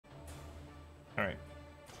All right.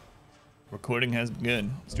 Recording has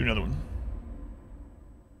begun. Let's do another one.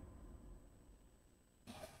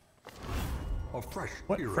 A fresh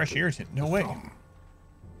Fresh irritant? No way.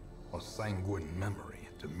 A sanguine memory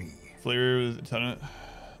to me. Flavor was a ton of...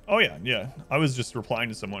 Oh yeah, yeah. I was just replying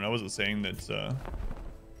to someone. I wasn't saying that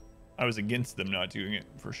I was against them not doing it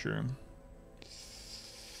for sure.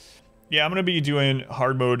 Yeah, I'm gonna be doing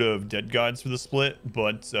hard mode of Dead Gods for the split,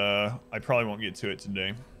 but I probably won't get to it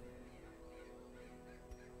today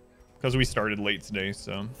because we started late today.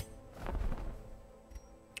 So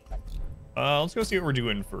let's go see what we're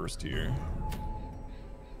doing first here.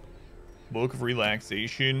 Book of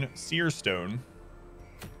Relaxation, Seer Stone,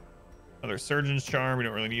 another Surgeon's Charm. We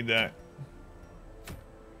don't really need that.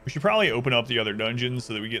 We should probably open up the other dungeons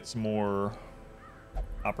so that we get some more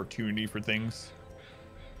opportunity for things.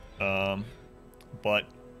 But I'm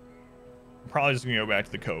probably just gonna go back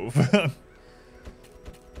to the Cove.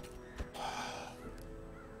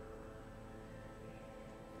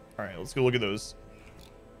 All right, let's go look at those.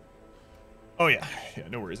 Oh yeah, yeah,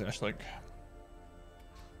 no worries, Ashlick.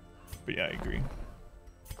 But yeah, I agree.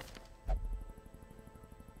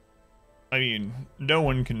 I mean, no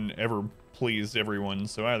one can ever please everyone,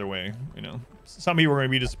 so either way, you know, some people are going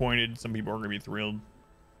to be disappointed, some people are going to be thrilled, no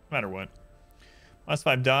matter what. Last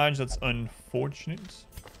 5 dodge, that's unfortunate.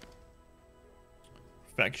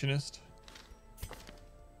 Perfectionist.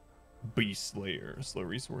 Beast Slayer, slow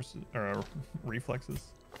resources, or reflexes.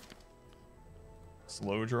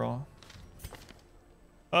 Slow draw.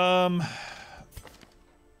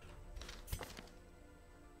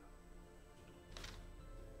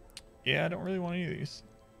 Yeah, I don't really want any of these.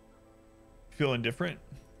 Feel indifferent?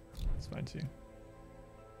 That's fine too.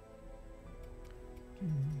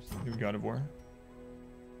 Do God of War.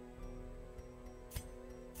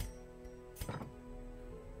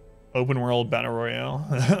 Open world battle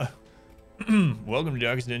royale. Welcome to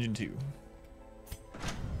Darkest Dungeon 2.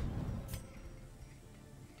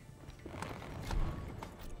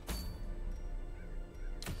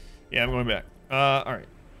 Yeah, I'm going back. All right.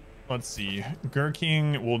 Let's see.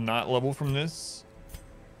 Gurking will not level from this,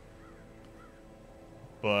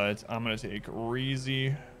 but I'm gonna take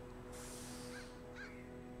Reezy.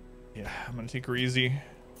 Yeah, I'm gonna take Reezy.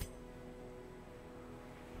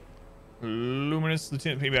 Luminous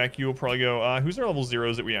Lieutenant Payback. You will probably go. Who's our level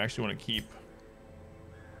 0s that we actually want to keep?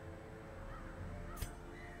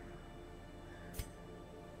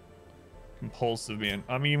 Compulsive, man.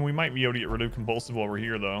 I mean, we might be able to get rid of Compulsive while we're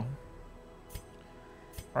here, though.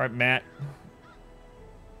 All right, Matt.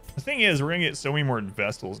 The thing is, we're going to get so many more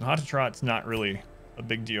Vestals. And Hottentrot's not really a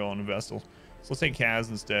big deal on a Vestal. So let's take Kaz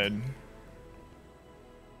instead.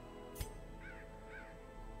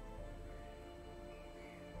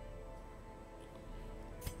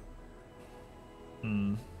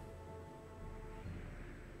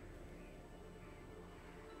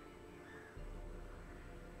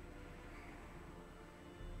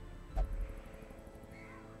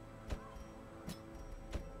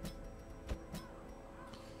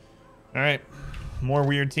 All right, more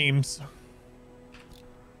weird teams.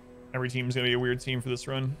 Every team's gonna be a weird team for this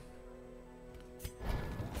run.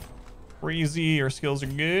 Crazy, our skills are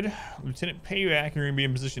good. Lieutenant Payback, you're gonna be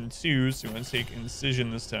in position 2, so we're gonna take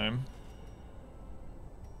Incision this time.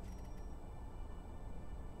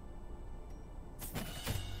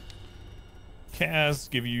 Kaz,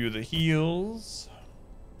 give you the heals.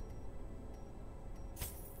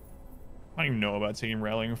 I don't even know about taking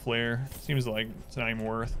Rallying Flare. Seems like it's not even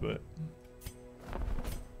worth, but...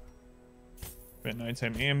 Event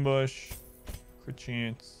Nighttime Ambush. Crit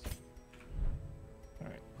chance.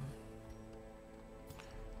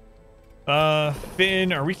 Alright.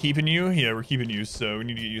 Finn, are we keeping you? Yeah, we're keeping you, so we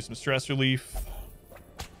need to get you some stress relief.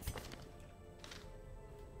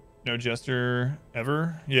 No Jester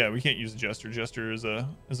ever? Yeah, we can't use a Jester. Jester is a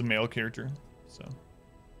male character, so...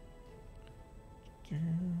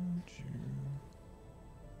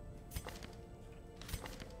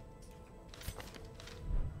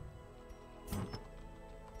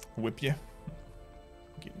 Whip you.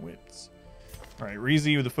 Getting whipped. Alright,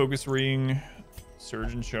 Reezy with the Focus Ring.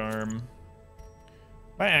 Surgeon Charm.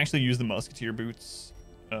 Might actually use the Musketeer Boots.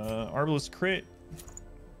 Arbalest Crit.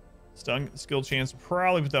 Stun skill chance.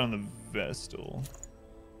 Probably put that on the Vestal.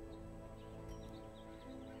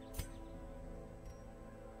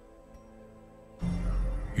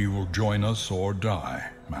 You will join us or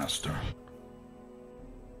die, Master.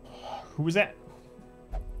 Who was that?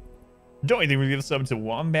 Doy, think we give a sub to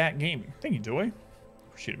Wombat Gaming. Thank you, Doy.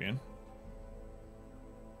 Appreciate it, man.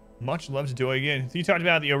 Much love to Doy again. So you talked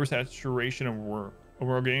about the oversaturation of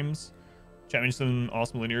world games. Chat mentioned some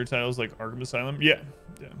awesome linear titles like Arkham Asylum. Yeah.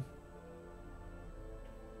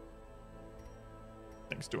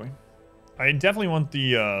 Thanks, Joy. I definitely want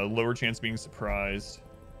the lower chance being surprised.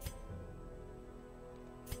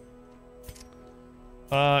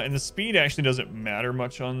 And the speed actually doesn't matter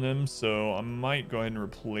much on them, so I might go ahead and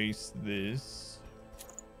replace this.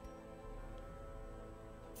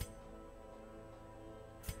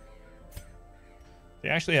 They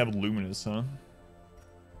actually have luminous, huh?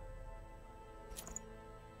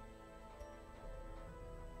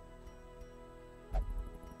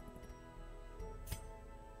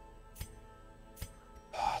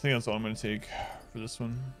 I think that's all I'm going to take for this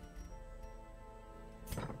one.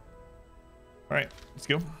 All right, let's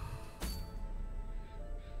go.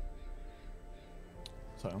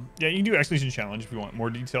 So yeah, you can do Execution Challenge if you want more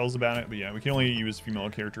details about it. But yeah, we can only use female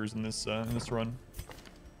characters in this run.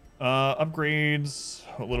 Upgrades,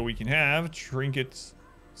 what little we can have: trinkets,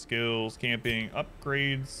 skills, camping,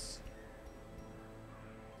 upgrades.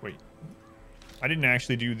 Wait, I didn't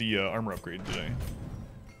actually do the armor upgrade, did I?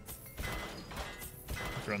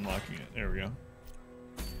 After unlocking it, there we go.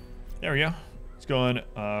 There we go. Let's go on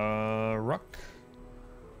Ruck.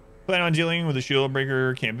 Plan on dealing with the shield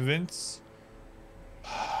breaker camp events.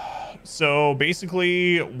 So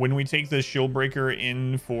basically, when we take the shield breaker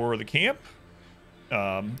in for the camp,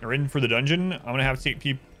 or in for the dungeon, I'm gonna have to take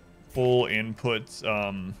people and put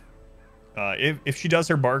if she does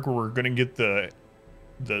her bark, we're gonna get the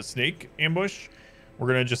snake ambush. We're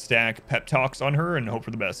gonna just stack pep talks on her and hope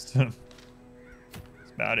for the best. That's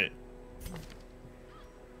about it.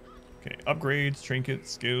 Okay, upgrades,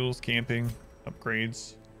 trinkets, skills, camping,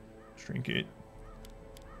 upgrades, trinket,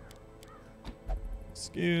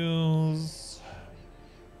 skills.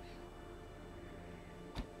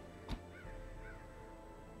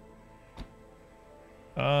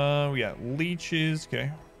 We got leeches.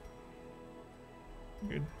 Okay,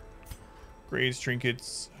 good. Grades,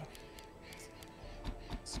 trinkets,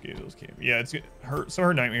 skills, camping. Yeah, it's good.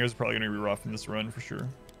 Her nightmares are probably gonna be rough in this run for sure.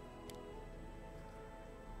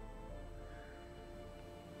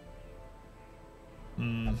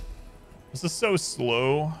 This is so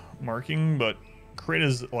slow marking, but crit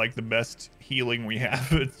is like the best healing we have,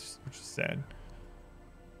 which is sad.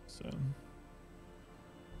 So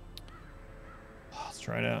let's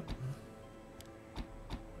try it out.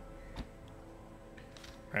 All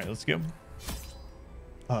right, let's go.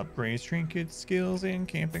 Upgrades, trinkets, skills, and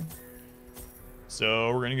camping.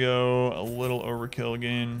 So we're gonna go a little overkill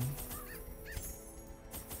again.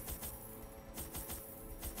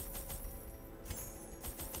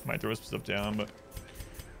 Might throw some stuff down, but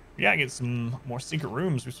we gotta get some more secret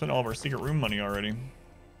rooms. We spent all of our secret room money already.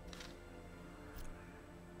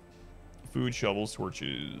 Food, shovels,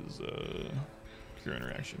 torches, cure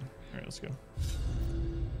interaction. All right, let's go.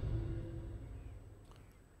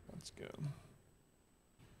 Let's go.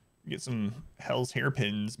 Get some Hell's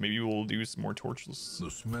hairpins. Maybe we'll do some more torches. The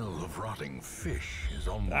smell of rotting fish is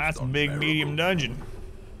almost That's a big unbearable. medium dungeon.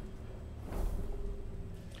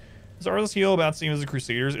 Zarla's heal about same as the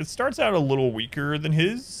Crusaders. It starts out a little weaker than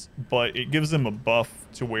his, but it gives them a buff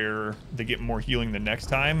to where they get more healing the next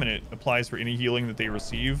time, and it applies for any healing that they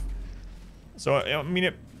receive. So, I mean,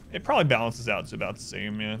 it probably balances out to about the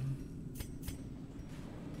same, yeah.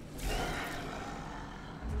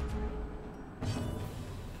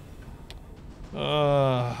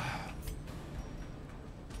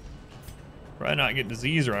 Probably not get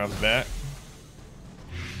disease right off the bat.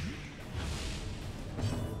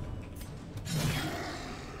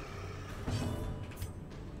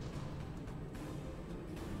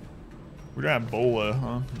 We don't have Bola,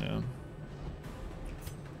 huh? No.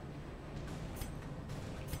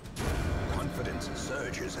 Confidence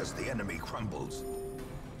surges as the enemy crumbles.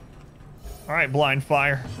 All right, blind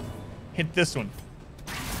fire. Hit this one.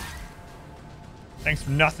 Thanks for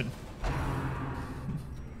nothing.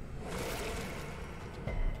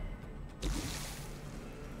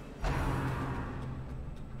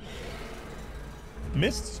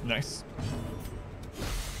 Missed. Nice.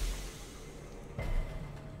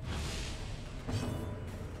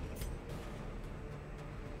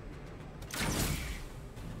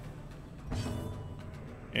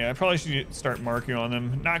 Yeah, I probably should start marking on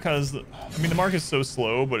them. Not because, I mean, the mark is so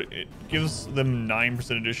slow, but it gives them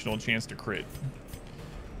 9% additional chance to crit,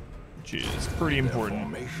 which is pretty important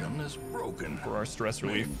Formation is broken. for our stress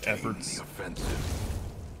relief Maintain efforts. the offensive.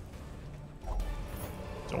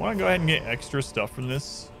 So I want to go ahead and get extra stuff from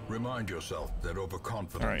this. Remind yourself that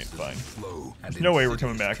overconfidence All right, is fine. slow and There's no way we're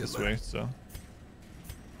coming insidious back this killer. way, so.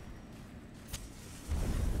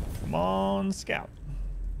 Come on, scout.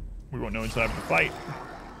 We won't know until after the fight.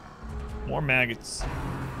 More maggots.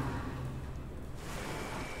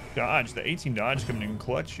 Dodge, the 18 dodge coming in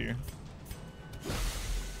clutch here.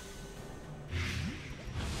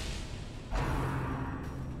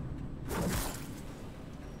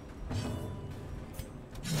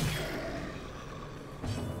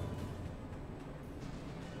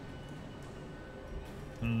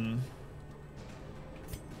 Hmm.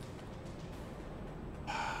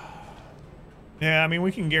 Yeah, I mean,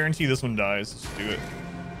 we can guarantee this one dies. Let's do it.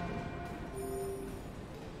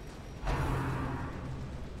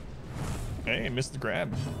 Hey, I missed the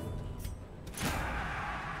grab.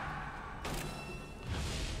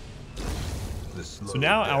 So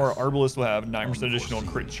now our Arbalest will have 9% additional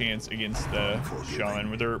crit chance against the Shaman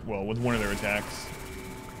with their, well, with one of their attacks.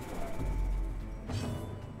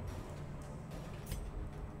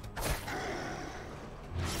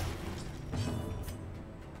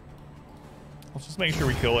 Let's just make sure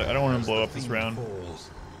we kill it. I don't want to blow up this round.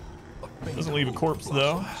 Doesn't leave a corpse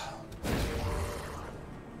though.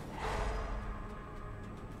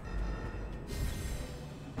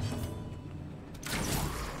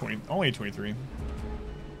 Only 23.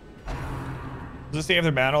 Does it stay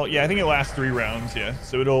after battle? Yeah, I think it lasts 3 rounds. Yeah,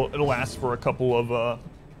 so it'll last for a couple of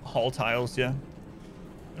hall tiles. Yeah,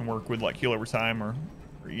 and work with like heal over time or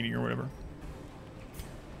eating or whatever.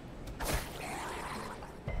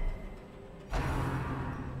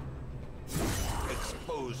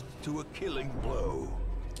 Exposed to a killing blow.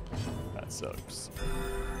 That sucks.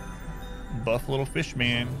 Buff little fish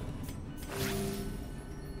man.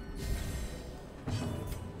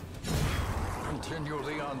 Continue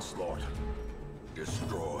the onslaught.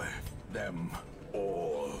 Destroy them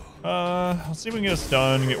all. Let's see if we can get a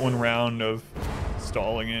stun and get 1 round of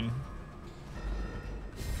stalling in.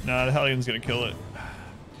 Nah, the Hellions gonna kill it.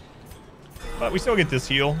 But we still get this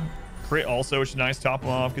heal. Crit also, which is nice. Top him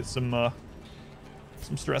off, get some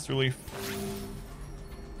stress relief.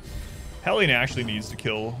 Hellion actually needs to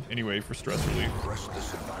kill anyway for stress relief. Press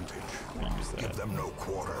disadvantage. Use that. Give them no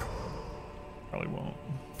quarter. Probably won't.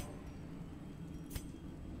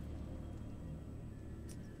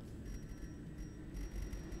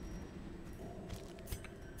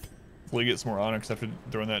 Hopefully get some more Onyx after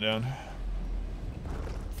throwing that down.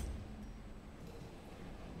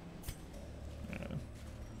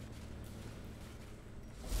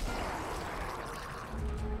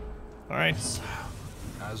 All right.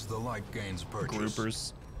 As the light gains purchase,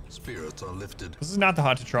 Groupers. spirits are lifted. This is not the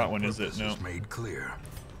hot to trot one, is it? No. Is made clear.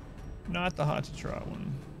 Not the hot to trot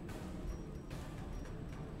one.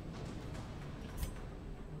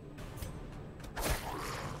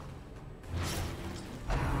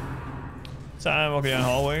 Time walking down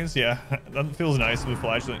hallways, yeah, that feels nice when the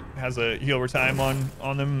flashlight has a heal over time on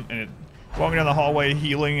them, and it walking down the hallway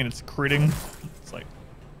healing and it's critting. It's like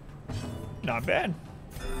not bad.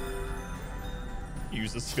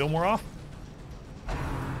 Use this skill more often.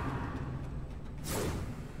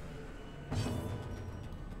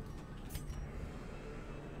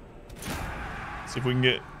 See if we can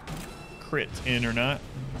get crit in or not.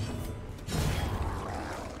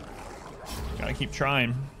 Gotta keep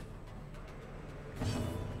trying.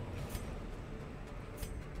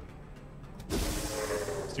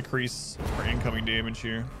 Let's decrease our incoming damage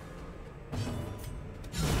here.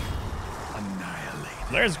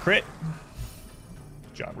 Annihilate. There's a crit.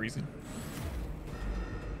 Good job, Reason.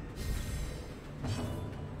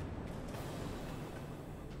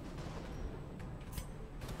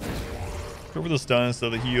 Go for the stun instead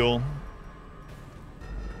of the heal.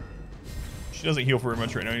 She doesn't heal for very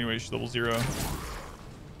much right now anyway. She's level 0.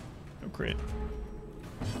 No crit.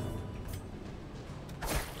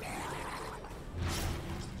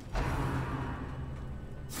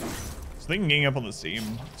 So they can gang up on the same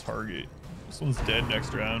target. This one's dead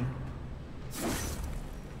next round.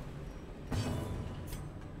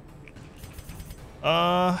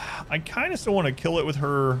 I kind of still want to kill it with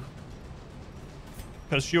her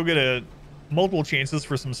because she'll get multiple chances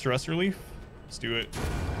for some stress relief. Let's do it.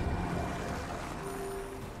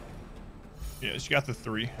 Yeah, she got the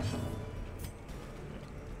 3.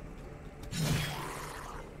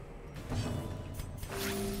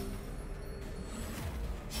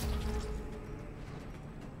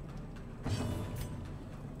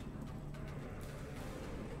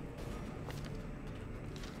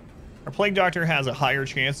 Our Plague Doctor has a higher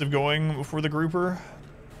chance of going before the grouper,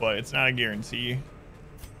 but it's not a guarantee.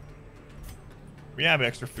 We have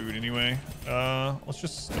extra food anyway. Let's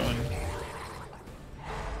just stun.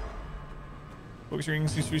 Focus ring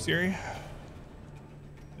seems to be scary.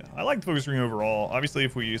 Yeah, I like the focus ring overall. Obviously,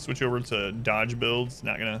 if we switch over to dodge builds,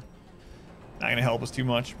 not gonna help us too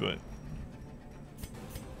much, but.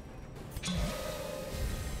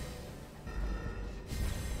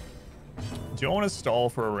 Do I want to stall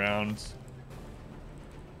for a round?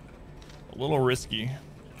 A little risky. I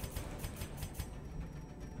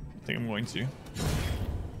think I'm going to.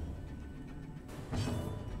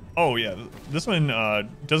 Oh yeah, this one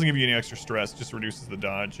doesn't give you any extra stress, just reduces the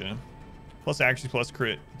dodge. Yeah. Plus accuracy, plus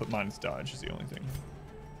crit, but minus dodge is the only thing.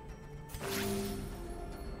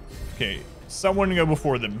 Okay, someone to go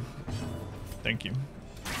before them. Thank you.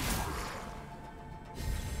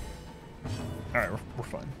 All right, we're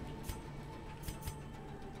fine.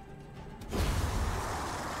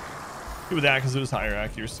 Good with that because it was higher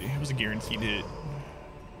accuracy. It was a guaranteed hit.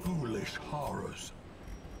 Foolish horrors.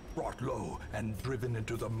 Brought low and driven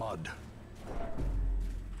into the mud.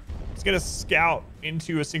 Let's get a scout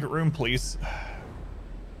into a secret room, please.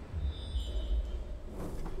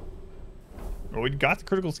 Well, we got the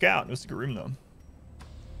critical scout in a secret room, though.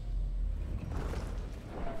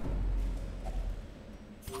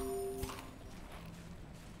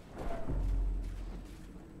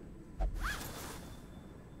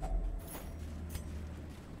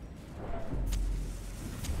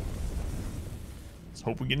 Let's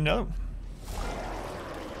hope we get another.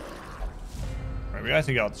 Alright, we gotta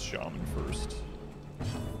take out the shaman first.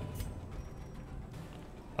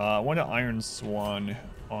 I want to Iron Swan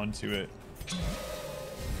onto it.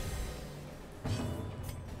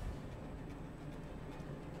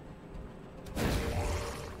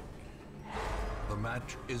 The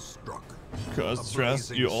match is struck. Cause stress.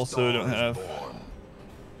 You also don't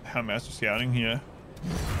have master scouting. Yeah.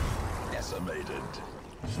 Decimated.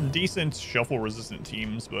 Some decent shuffle resistant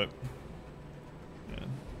teams, but yeah.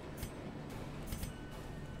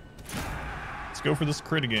 Let's go for this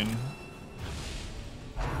crit again.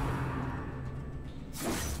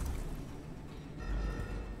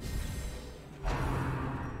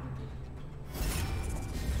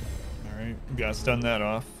 Alright, gotta stun that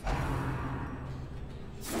off.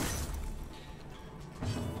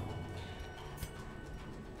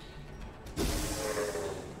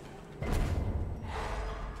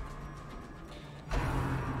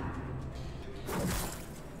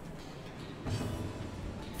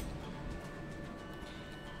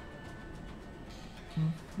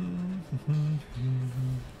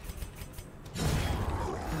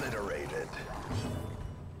 Obliterated.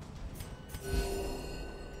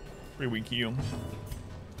 Pretty weak heal.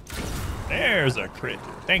 There's a crit.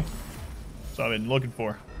 Thank you. That's what I've been looking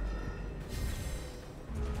for.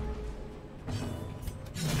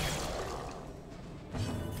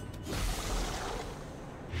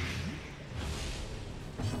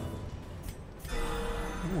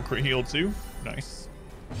 Ooh, crit heal too. Nice.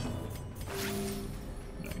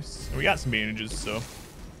 Nice. We got some bandages, so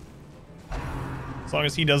as long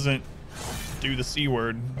as he doesn't do the C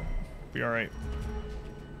word, be all right.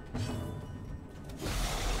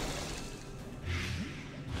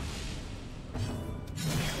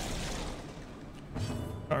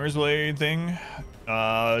 Conqueror's Blade thing.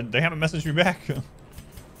 They haven't messaged me back. I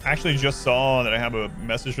actually just saw that I have a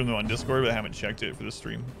message from them on Discord, but I haven't checked it for the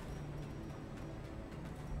stream.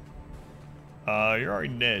 You're already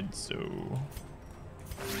dead, so.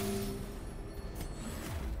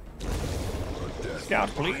 Scout,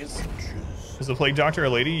 please. Is the Plague Doctor a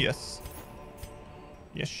lady? Yes.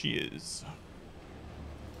 Yes, she is.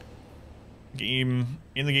 In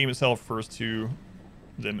the game itself refers to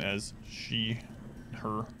them as she,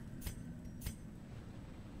 her.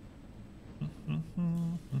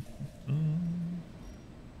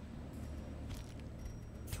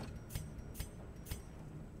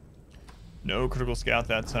 No critical scout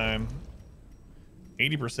that time.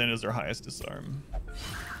 80% is their highest disarm. I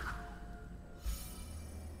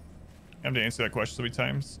have to answer that question so many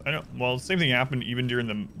times. I know. Well, the same thing happened even during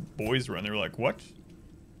the boys run. They were like, what?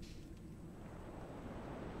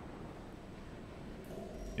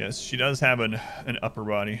 Yes, she does have an upper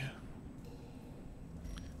body.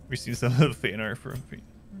 We've seen some of the fan art for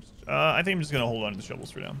I think I'm just going to hold on to the shovels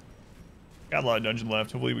for now. Got a lot of dungeon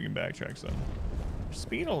left. Hopefully we can backtrack some.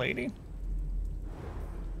 Speed a lady.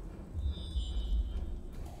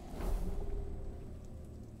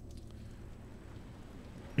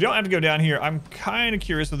 We don't have to go down here. I'm kind of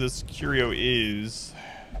curious what this curio is.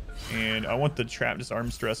 And I want the trap disarm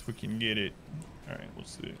stress if we can get it. Alright, we'll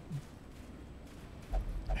see.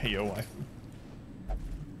 Hey, yo, wife.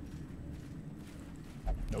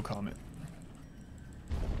 No comment.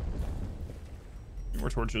 More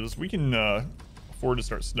torches. We can afford to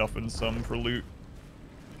start snuffing some for loot.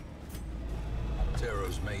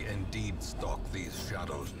 Terrors may indeed stalk these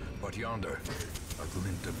shadows, but yonder, a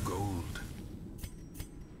glint of gold.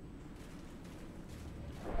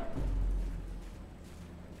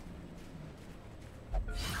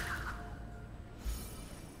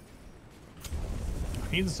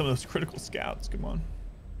 I need some of those critical scouts. Come on.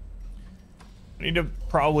 I need to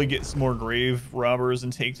probably get some more grave robbers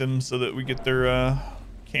and take them so that we get their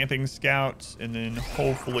camping scouts, and then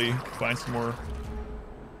hopefully find some more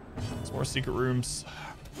secret rooms.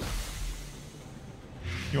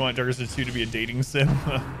 You want Darkest 2 to be a dating sim?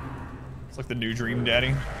 It's like the new Dream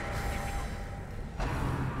Daddy.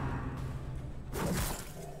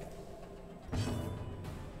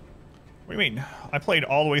 What do you mean? I played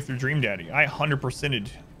all the way through Dream Daddy. I 100%ed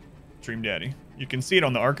Dream Daddy. You can see it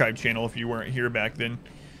on the archive channel if you weren't here back then.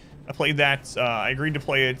 I played that. I agreed to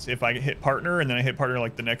play it if I hit partner, and then I hit partner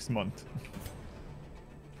like the next month.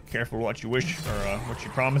 Careful what you wish, or what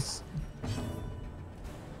you promise.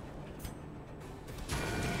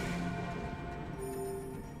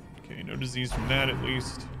 Okay, no disease from that at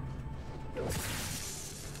least. If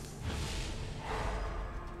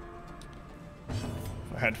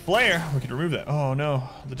I had flare, we could remove that. Oh no,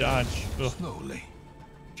 the dodge. Ugh. Slowly,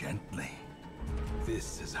 gently.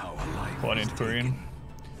 This is how a life Pull an is antiquarian. taken.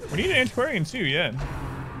 We need an antiquarian too, yeah.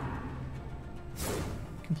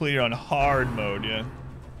 Completed on hard mode, yeah.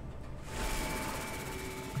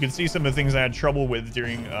 You can see some of the things I had trouble with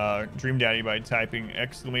during Dream Daddy by typing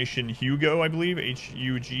 !Hugo, I believe.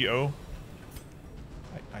 Hugo.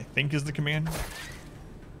 I think is the command.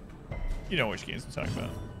 You know which games I'm talking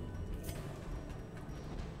about.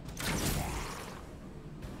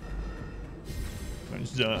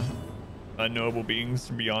 There's unknowable beings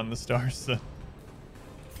from beyond the stars.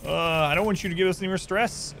 I don't want you to give us any more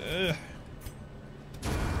stress.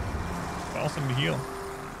 Also need to heal.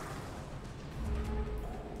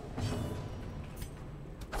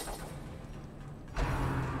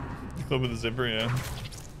 Club with the zipper, yeah.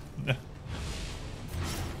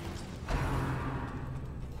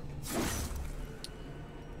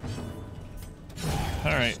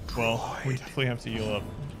 Alright, well, we definitely have to heal up.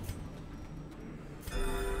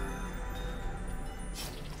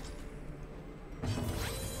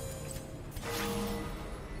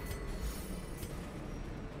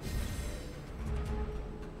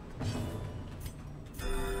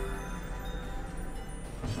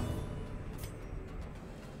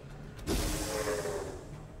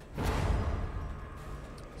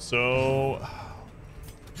 So,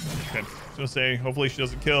 okay, I was gonna say, hopefully she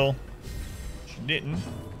doesn't kill. She didn't.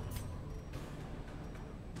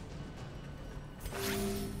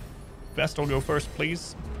 Vestal, go first,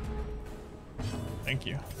 please. Thank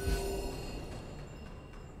you.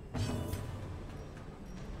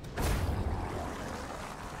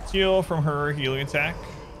 Heal from her healing attack.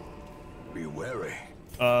 Be wary.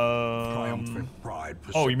 Oh,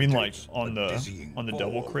 you mean like on the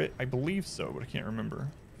double fall. crit? I believe so, but I can't remember.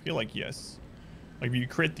 I feel like yes. Like if you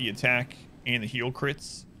crit the attack and the heal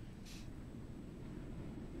crits.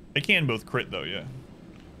 They can both crit though, yeah.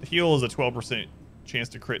 The heal is a 12% chance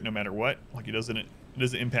to crit no matter what. Like it isn't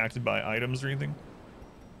impacted by items or anything.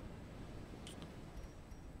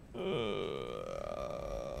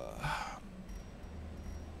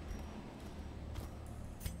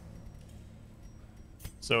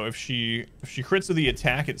 So if she crits with the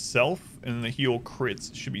attack itself and the heal crits,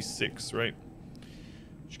 it should be 6, right?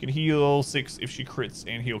 She can heal 6 if she crits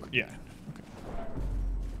and heal. Yeah. Okay.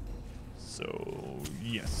 So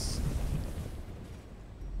yes.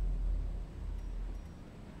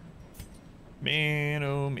 Man,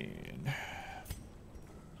 oh man. I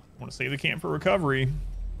want to save the camp for recovery.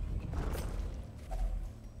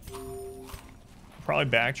 Probably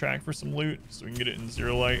backtrack for some loot so we can get it in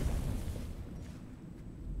zero light.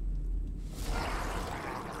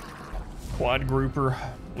 Quad grouper.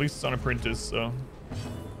 At least it's on Apprentice, so.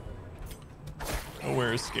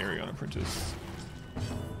 Nowhere is scary on Apprentice.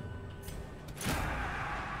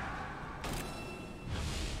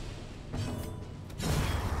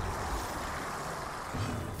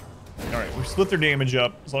 Alright, we split their damage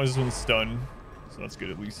up as long as this one's stunned. So that's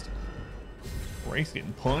good at least. Race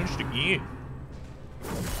getting punched again.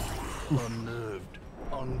 Unnerved,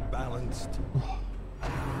 unbalanced.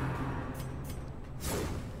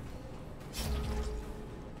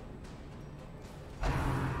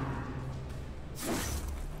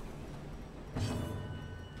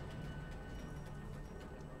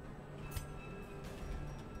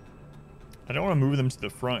 I don't want to move them to the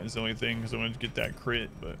front is the only thing, because I want to get that crit,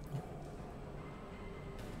 but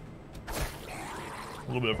a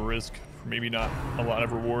little bit of a risk for maybe not a lot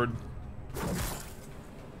of reward.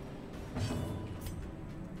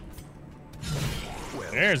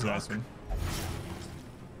 There's a nice one.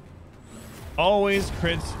 Always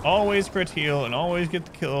crit heal, and always get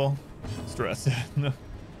the kill. Stress.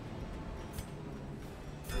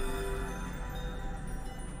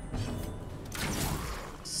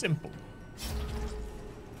 Simple.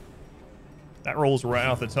 That rolls right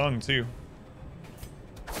off the tongue, too.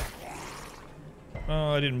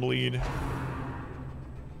 Oh, I didn't bleed. At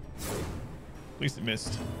least it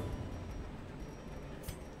missed.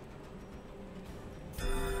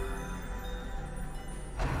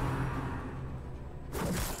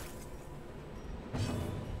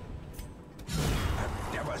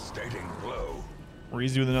 Devastating blow.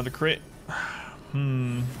 Reezy with another crit.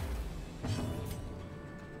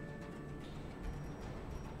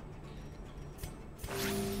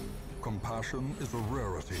 compassion is a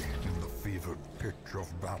rarity in the fevered pitch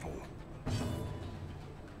of battle.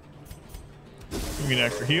 Give me an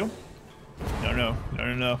extra heal. No.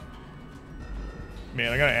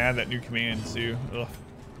 Man, I gotta add that new command too. Ugh.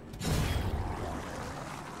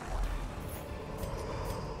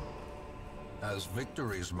 As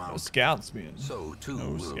victories mount, No scouts, man. so too No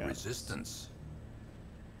will scouts. resistance.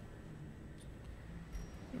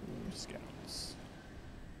 No scouts.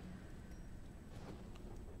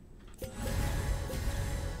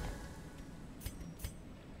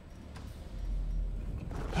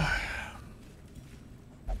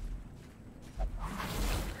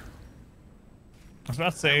 I was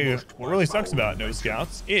about to say, what really sucks about no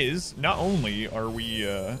scouts is not only are we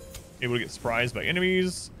able to get surprised by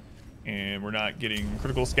enemies, and we're not getting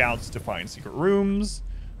critical scouts to find secret rooms,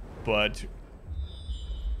 but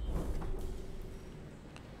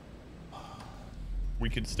we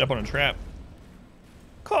could step on a trap.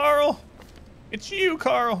 Carl! It's you,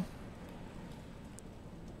 Carl!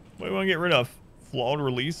 What do we want to get rid of? Flawed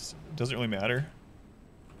release? Doesn't really matter.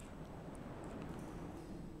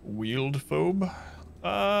 Wield phobe?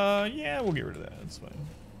 Yeah, we'll get rid of that. That's fine.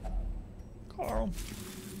 Carl.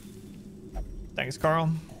 Thanks,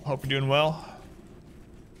 Carl. Hope you're doing well.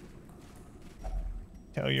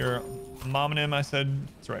 Tell your mom and him I said,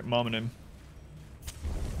 that's right, mom and him,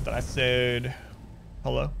 that I said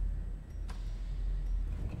hello.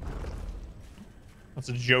 That's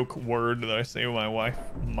a joke word that I say with my wife,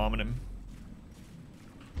 mom and him.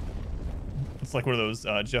 It's like one of those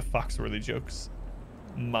Jeff Foxworthy jokes.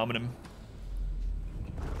 Mom and him.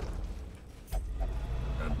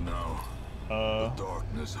 And now, the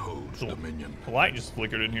darkness holds dominion. The light just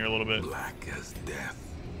flickered in here a little bit. Black as death.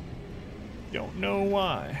 Don't know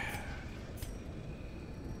why.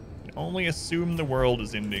 Can only assume the world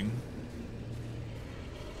is ending.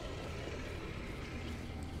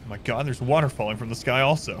 Oh my god, there's water falling from the sky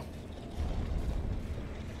also.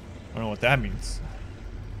 I don't know what that means.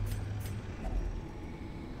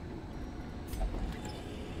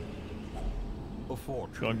 A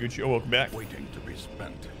fortune John Gucci, welcome back. waiting to be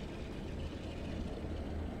spent.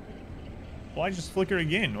 Well, I just flickered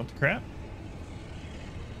again. What the crap?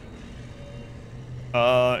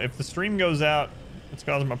 If the stream goes out, it's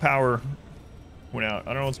causing my power went out. I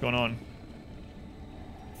don't know what's going on.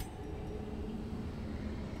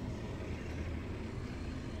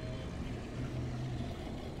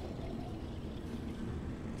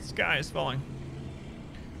 The sky is falling.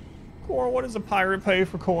 Coral, what does a pirate pay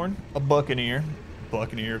for corn? A buccaneer.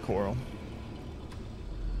 Buccaneer Coral.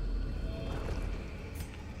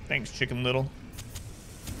 Thanks, Chicken Little.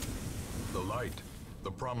 The light,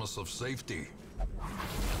 the promise of safety.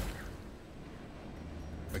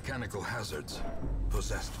 Mechanical hazards,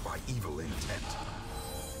 possessed by evil intent.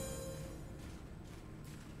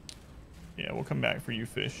 Yeah, we'll come back for you,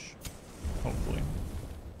 fish. Hopefully.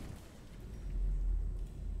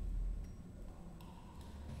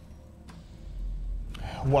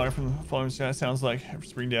 Water from the falling sky sounds like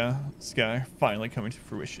spring down sky finally coming to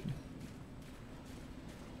fruition.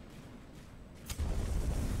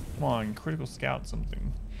 Come on, critical scout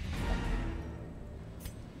something.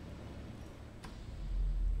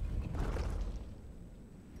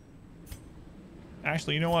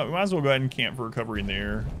 Actually, you know what? We might as well go ahead and camp for recovery in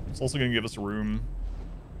there. It's also going to give us room.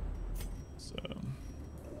 So.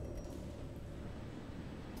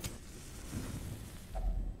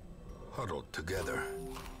 Huddled together,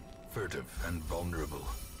 furtive and vulnerable.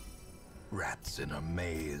 Rats in a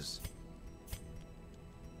maze.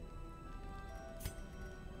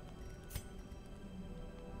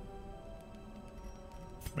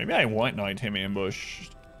 Maybe I want nighttime ambush,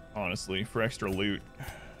 honestly, for extra loot.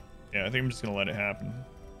 Yeah, I think I'm just gonna let it happen.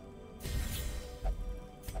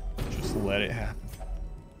 Just let it happen.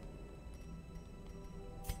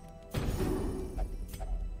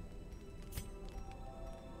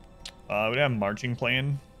 We have a marching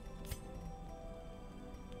plan.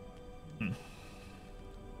 No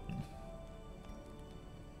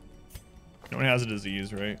one has a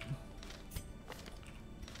disease, right?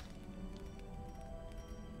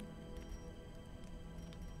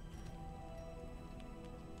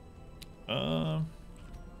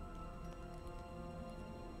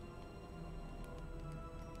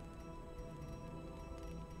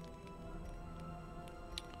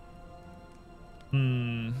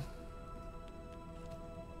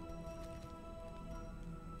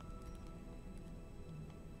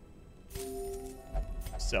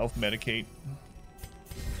 Self-medicate.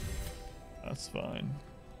 That's fine.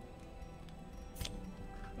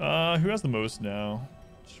 Who has the most now?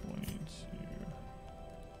 22.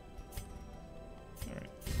 Alright.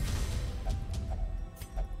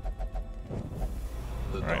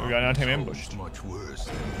 The Alright, we got an darkness ambushed. holds much worse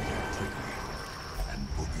than trickery and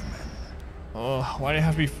boogeymen. Oh, why do it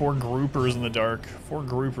have to be 4 groupers in the dark? 4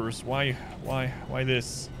 groupers. Why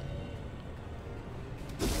this?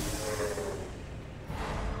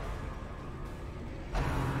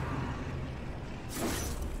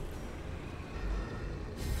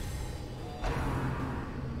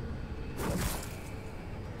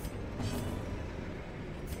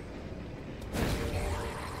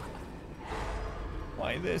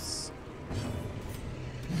 Why this?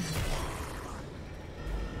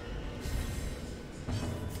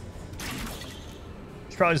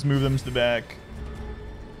 Should probably just move them to the back.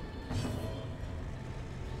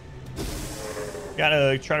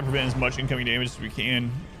 Gotta try to prevent as much incoming damage as we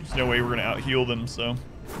can. There's no way we're gonna out-heal them, so.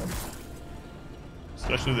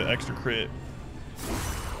 Especially the extra crit.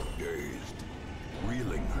 Dazed,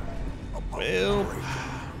 reeling. Well.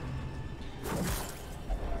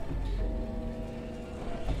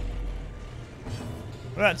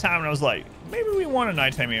 That time when I was like, maybe we want a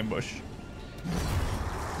nighttime ambush.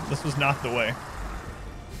 This was not the way.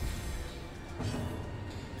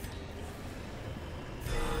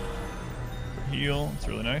 Heal, it's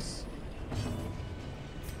really nice.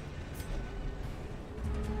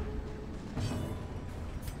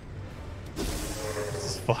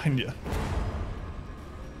 Let's find you.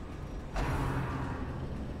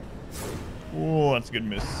 Oh, that's a good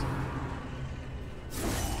miss.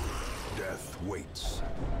 Death waits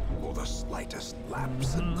for the slightest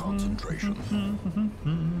lapse in concentration.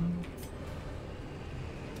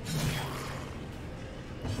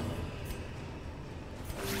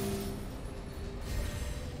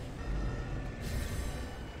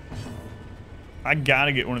 I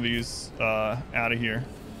gotta get one of these out of here.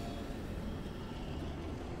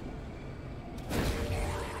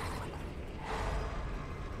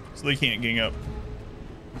 So they can't gang up.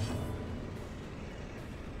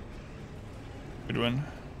 Good one.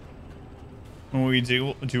 When we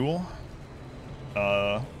duel,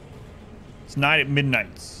 it's night at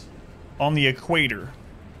midnight on the equator.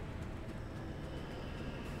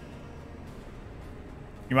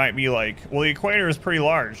 You might be like, well, the equator is pretty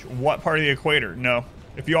large. What part of the equator? No.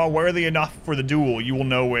 If you are worthy enough for the duel, you will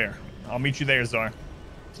know where. I'll meet you there, Czar.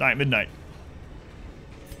 It's night at midnight.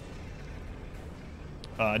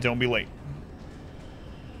 Don't be late.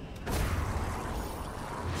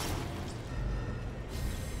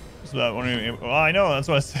 So that one, well, I know, that's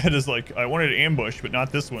what I said, is like, I wanted to ambush, but not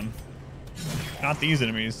this one. Not these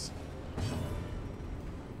enemies.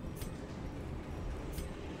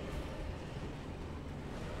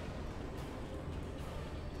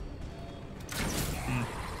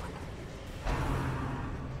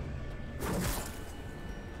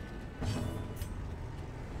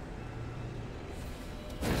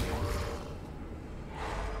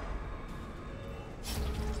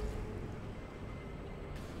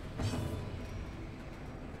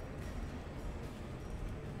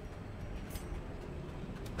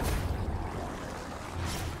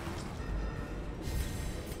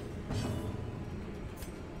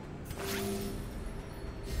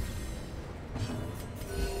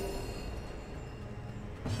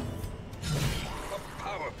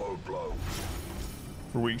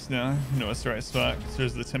 For weeks now. No, it's the right spot. So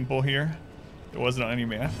there's the temple here. It wasn't on any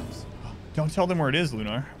maps. Don't tell them where it is,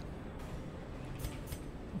 Lunar.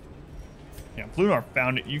 Yeah, if Lunar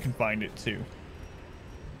found it, you can find it too.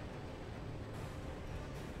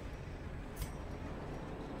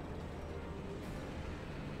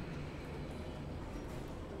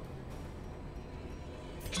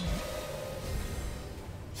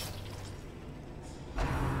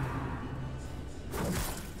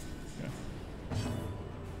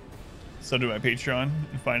 Sub to my Patreon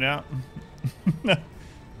and find out.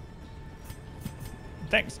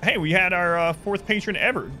 Thanks. Hey, we had our 4th patron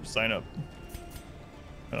ever sign up.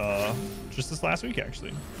 Just this last week,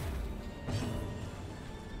 actually.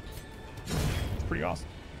 It's pretty awesome.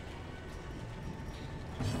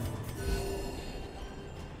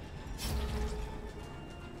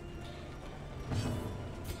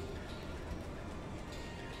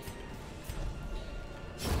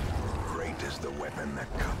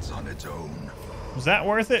 That cuts on its own. Was that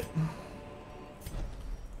worth it?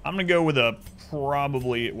 I'm gonna go with a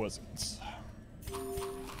probably it wasn't.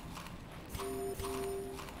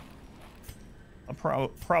 A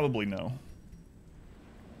probably no.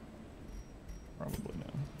 Probably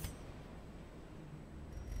no.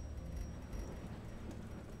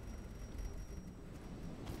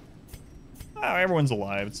 Oh, everyone's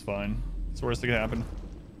alive. It's fine. It's the worst that could happen.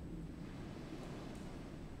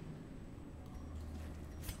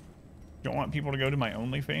 Don't want people to go to my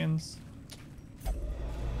OnlyFans.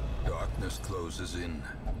 Dark darkness closes in,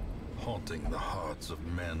 haunting the hearts of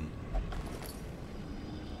men.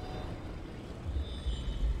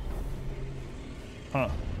 Huh.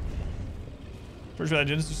 First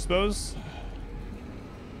Legends, I suppose.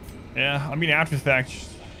 Yeah, I mean, after the fact,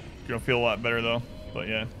 you're gonna feel a lot better though. But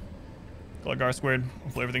yeah, like R squared.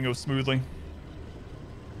 Hopefully everything goes smoothly.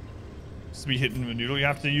 Just be hitting the noodle. You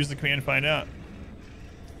have to use the command to find out.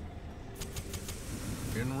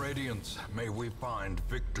 In Radiance, may we find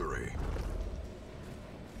victory.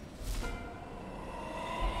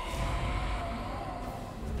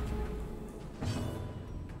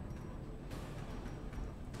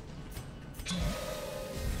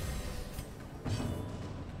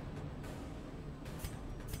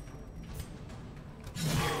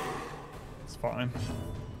 It's fine.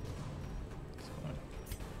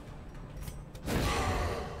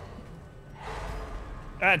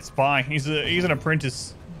 That's fine. He's an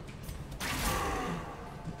apprentice.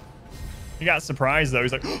 He got surprised though.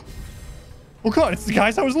 He's like, oh god, it's the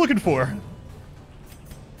guys I was looking for.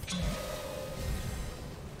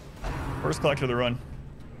 First collector of the run.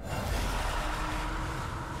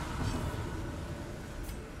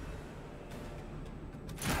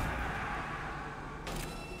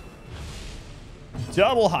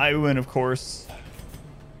 Double high win, of course.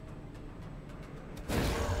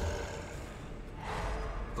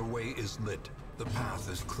 The way is lit. The path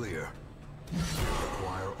is clear. You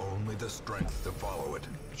require only the strength to follow it.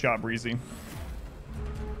 Good job, Breezy.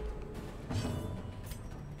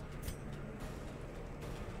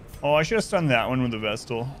 Oh, I should have stunned that one with the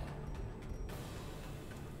Vestal.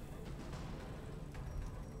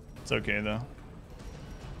 It's okay, though.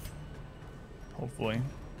 Hopefully.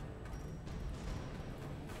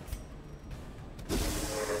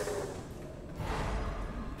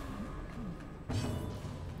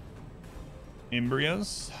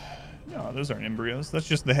 Embryos? No, those aren't embryos. That's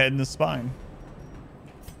just the head and the spine.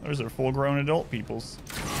 Those are full-grown adult peoples.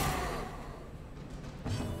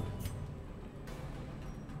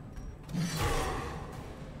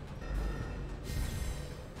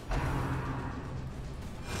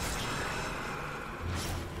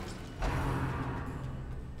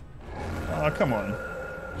 Oh, come on.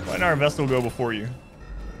 Why didn't our Vestal go before you?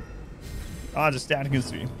 Ah, just static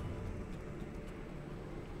against me.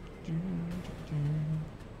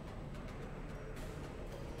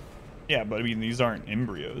 Yeah, but I mean, these aren't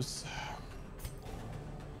embryos.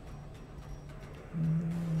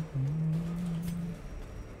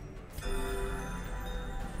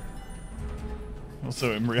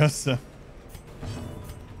 Also embryos, so.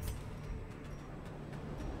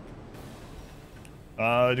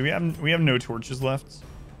 Do we have no torches left?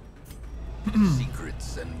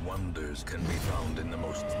 Secrets and wonders can be found in the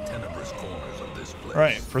most tenebrous corners of this place.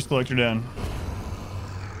 Right, first collector down.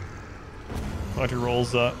 Collector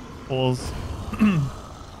rolls up, pulls.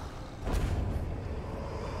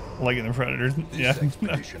 Like in the Predators. This Yeah.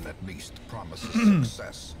 expedition at least promises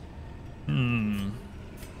success. Oh,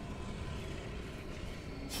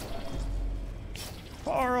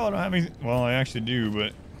 I don't have any. Well, I actually do,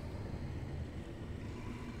 but.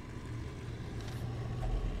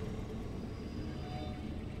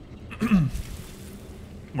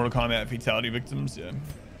 Mortal Kombat fatality victims, yeah.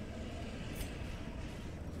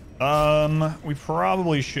 We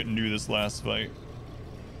probably shouldn't do this last fight.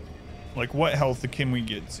 Like, what health can we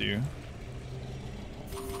get to?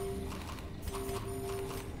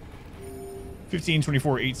 15,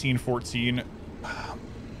 24, 18, 14.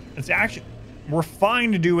 It's actually... We're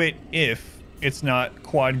fine to do it if it's not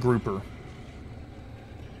quad grouper.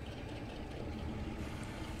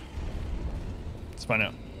 Let's find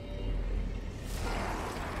out.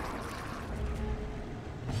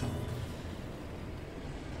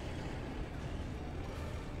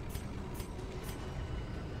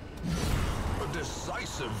 A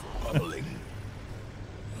decisive pummeling.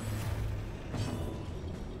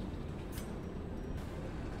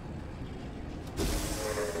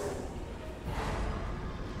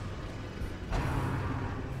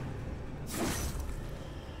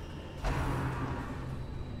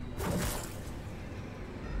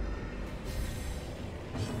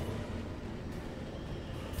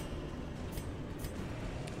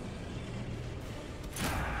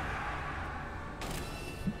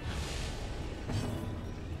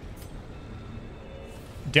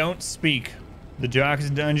 Don't speak. The Jock's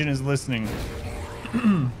dungeon is listening.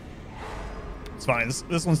 It's fine.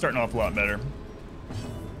 This one's starting off a lot better.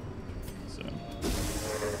 So.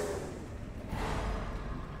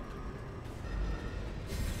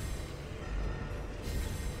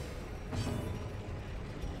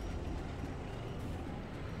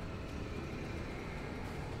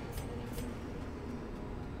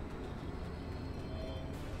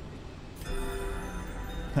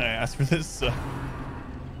 I asked for this.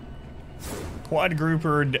 Quad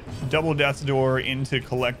grouper, double death's door into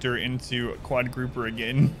collector into quad grouper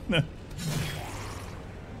again.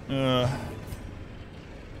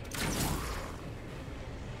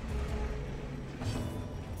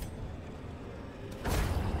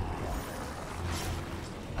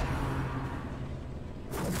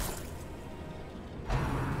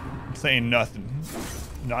 Saying nothing.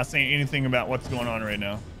 Not saying anything about what's going on right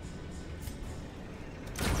now.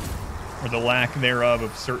 Or the lack thereof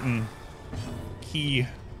of certain key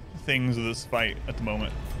things of this fight at the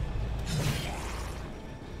moment.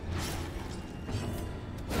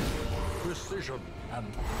 Precision and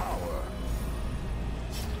power.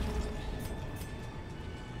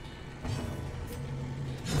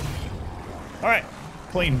 All right,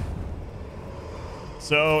 clean.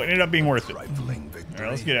 So it ended up being worth it. All Trifling right, victory.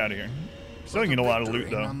 let's get out of here. Still getting a lot of loot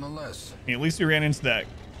though. Nonetheless. At least we ran into that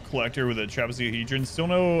collector with a trapezohedron. Still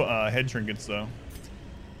no head trinkets though.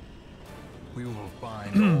 We will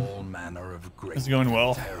find all manner of great It's going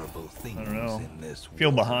well. terrible things I don't know. in this Feel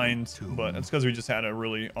world behind, too. but that's because we just had a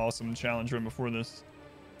really awesome challenge run before this.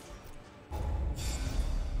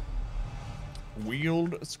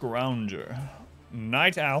 Wheeled Scrounger.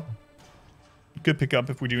 Night Owl. Good pick up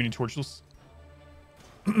if we do any torches.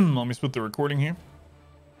 Let me split the recording here.